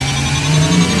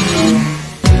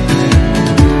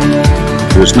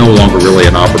It's no longer really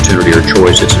an opportunity or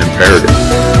choice, it's an imperative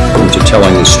to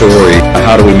telling the story.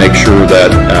 How do we make sure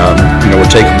that we're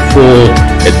taking full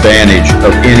advantage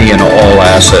of any and all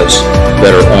assets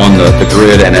that are on the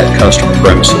grid and at customer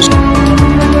premises?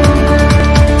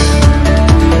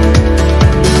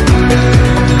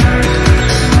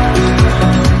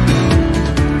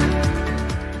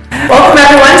 Welcome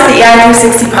everyone to the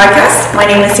ei360 podcast. My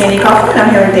name is Sandy Kaufman.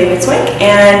 I'm here with David Swink.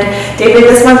 And David,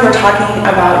 this month we're talking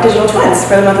about digital twins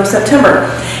for the month of September.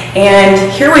 And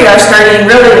here we are starting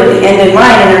really with the end in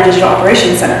mind in our Digital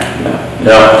Operations Center.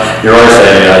 Yeah, you're right,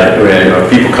 Sandy.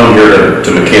 People come here to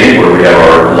McKinney where we have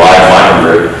our live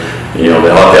microgrid. They'll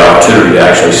have the opportunity to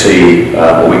actually see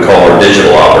what we call our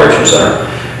Digital Operations Center.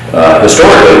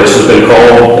 Historically, this has been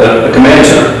called a command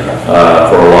center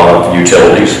for a lot of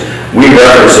utilities. We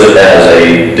reference it as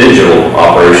a digital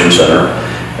operations center,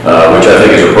 which I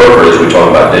think is appropriate as we talk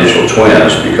about digital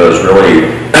twins, because really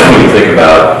when you think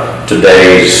about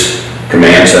today's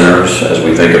command centers, as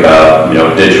we think about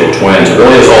digital twins, it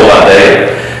really is all about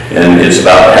data, and it's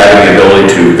about having the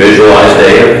ability to visualize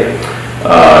data,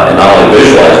 and not only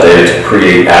visualize data, to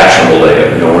create actionable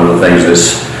data. One of the things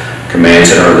this command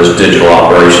center, this digital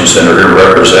operations center here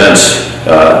represents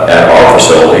at our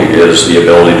facility is the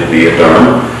ability to be a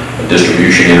DERM, a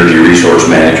distribution energy resource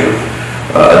manager,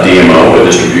 a DMO, a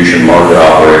distribution market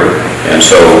operator. And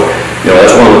so,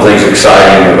 that's one of the things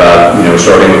exciting about,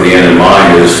 starting with the end in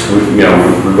mind is, we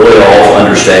really all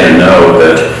understand and know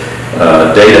that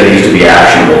data needs to be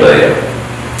actionable data.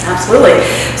 Absolutely.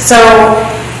 So,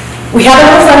 we had a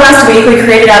little fun last week. We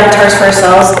created avatars for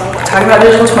ourselves, talking about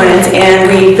digital twins, and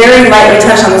we very lightly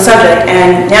touched on the subject,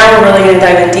 and now we're really going to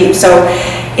dive in deep. So,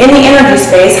 in the energy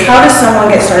space, how does someone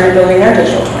get started building their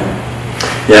digital twin?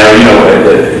 Yeah,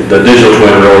 the digital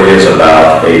twin really is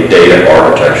about a data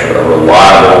architecture, a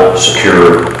reliable,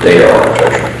 secure data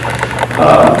architecture.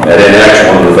 At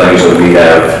NX, one of the things that we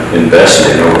have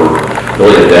invested in over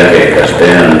really a decade has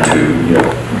been to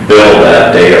build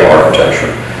that data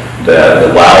architecture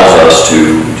that allows us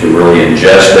to really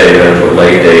ingest data,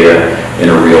 relay data in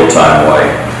a real-time way.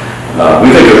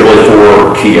 We think there's really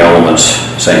four key elements,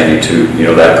 Sandy, to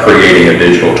that creating a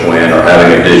digital twin or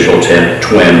having a digital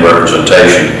twin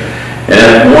representation.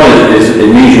 And one is it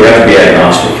means you have to be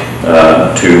agnostic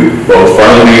to both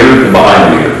front of the meter and behind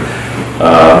the meter.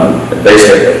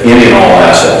 Basically, any and all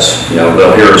assets.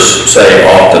 They'll hear us say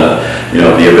often,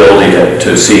 the ability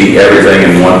to see everything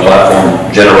in one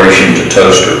platform, generation to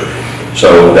toaster.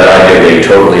 So that idea of being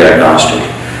totally agnostic.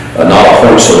 Not a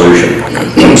point solution.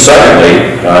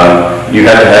 Secondly, you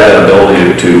have to have that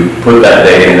ability to put that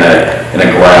data in a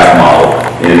graph model,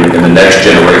 in the next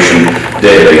generation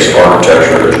database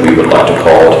architecture, as we would like to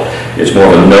call it. It's more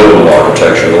of a nodal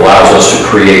architecture that allows us to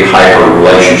create hyper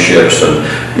relationships and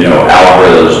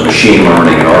algorithms, machine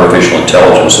learning, and artificial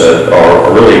intelligence that are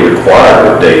really required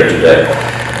with data today.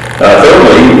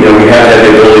 Thirdly, we have to have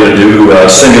the ability to do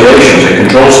simulations and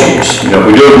control schemes. If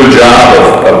we do a good job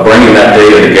of bringing that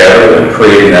data together and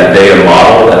creating that data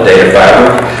model, that data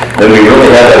fabric, then we really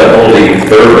have that ability,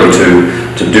 thirdly,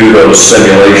 to do those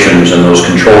simulations and those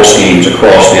control schemes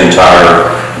across the entire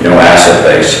asset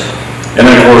base. And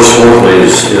then, of course, fourthly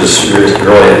is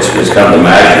really it's kind of the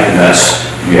magic, and that's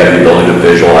you have the ability to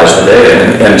visualize the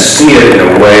data and see it in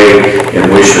a way in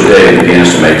which the data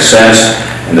begins to make sense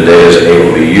and the data is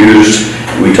able to be used.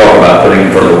 We talk about putting it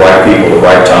in front of the right people, the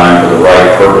right time, for the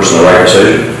right purpose, and the right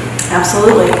decision.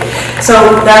 Absolutely. So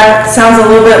that sounds a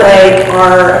little bit like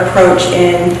our approach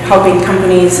in helping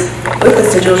companies with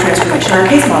this digital transformation, our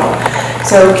CASE model.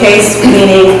 So CASE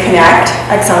meaning connect,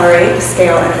 accelerate,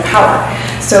 scale, and empower.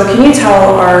 So can you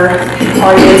tell our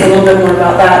audience a little bit more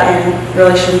about that in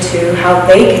relation to how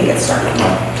they can get started?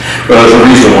 Well, there's a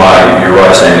reason why you're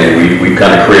right, Sandy. We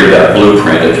kind of created that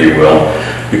blueprint, if you will,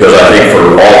 because I think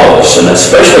for all of us, and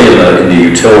especially in the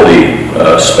utility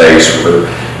space, where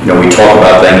we talk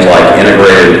about things like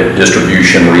integrated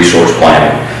distribution resource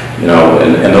planning,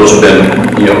 and those have been,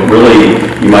 really,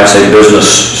 you might say, business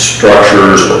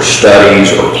structures or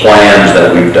studies or plans that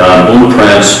we've done,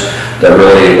 blueprints that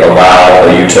really allow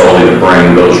a utility to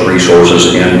bring those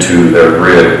resources into their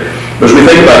grid. But as we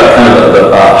think about kind of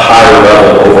the higher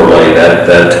level overlay,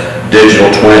 that digital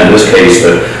twin, in this case,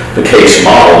 the CASE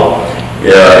model,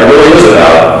 it really is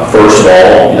about, first of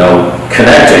all,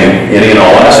 connecting any and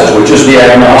all assets, which is the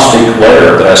agnostic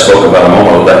layer that I spoke about a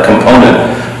moment ago, that component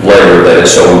layer that is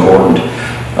so important.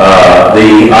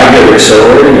 The idea of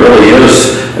accelerating really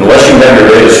is, unless you have your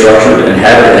data structured and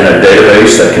have it in a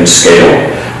database that can scale,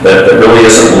 that really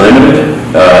isn't limited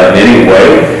in any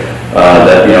way,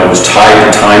 that is tied to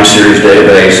time series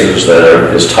databases,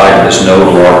 that is tied to this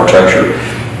nodal architecture,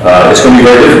 it's going to be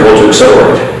very difficult to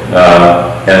accelerate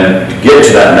and to get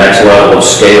to that next level of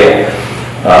scale.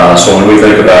 So when we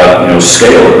think about,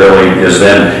 scale, it really is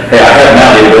then, hey, I have now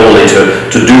the ability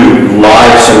to do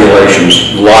live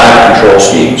simulations, live control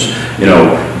schemes,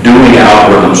 doing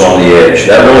algorithms on the edge.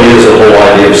 That really is the whole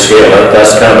idea of scale.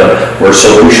 That's kind of where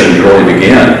solutions really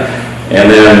begin. And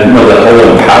then, that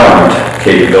whole empowerment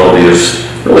capability is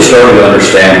really starting to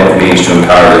understand what it means to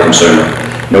empower the consumer.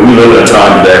 We live in a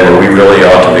time today where we really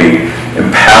ought to be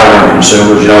empowering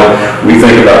consumers. We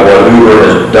think about what Uber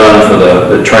has done for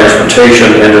the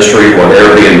transportation industry, what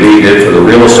Airbnb did for the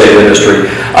real estate industry.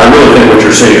 I really think what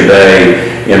you're seeing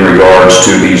today in regards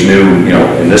to these new,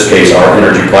 in this case, our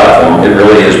energy platform, it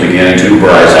really is beginning to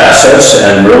Uberize assets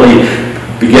and really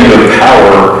begin to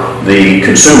empower the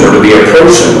consumer to be a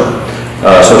prosumer.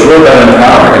 So it's really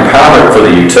about empowerment for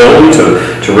the utility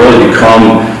to really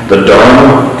become the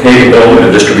DERMA capability,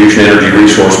 the distribution energy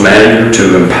resource manager,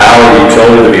 to empower the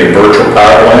utility to be a virtual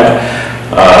power plant.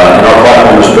 And our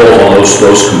platform is built on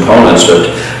those components.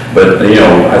 But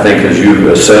I think, as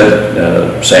you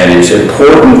said, Sandy, it's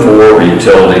important for the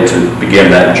utility to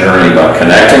begin that journey by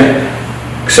connecting,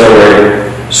 accelerating,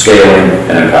 scaling,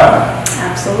 and empowering.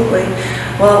 Absolutely.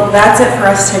 Well, that's it for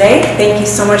us today. Thank you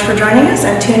so much for joining us,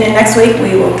 and tune in next week.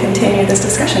 We will continue this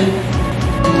discussion.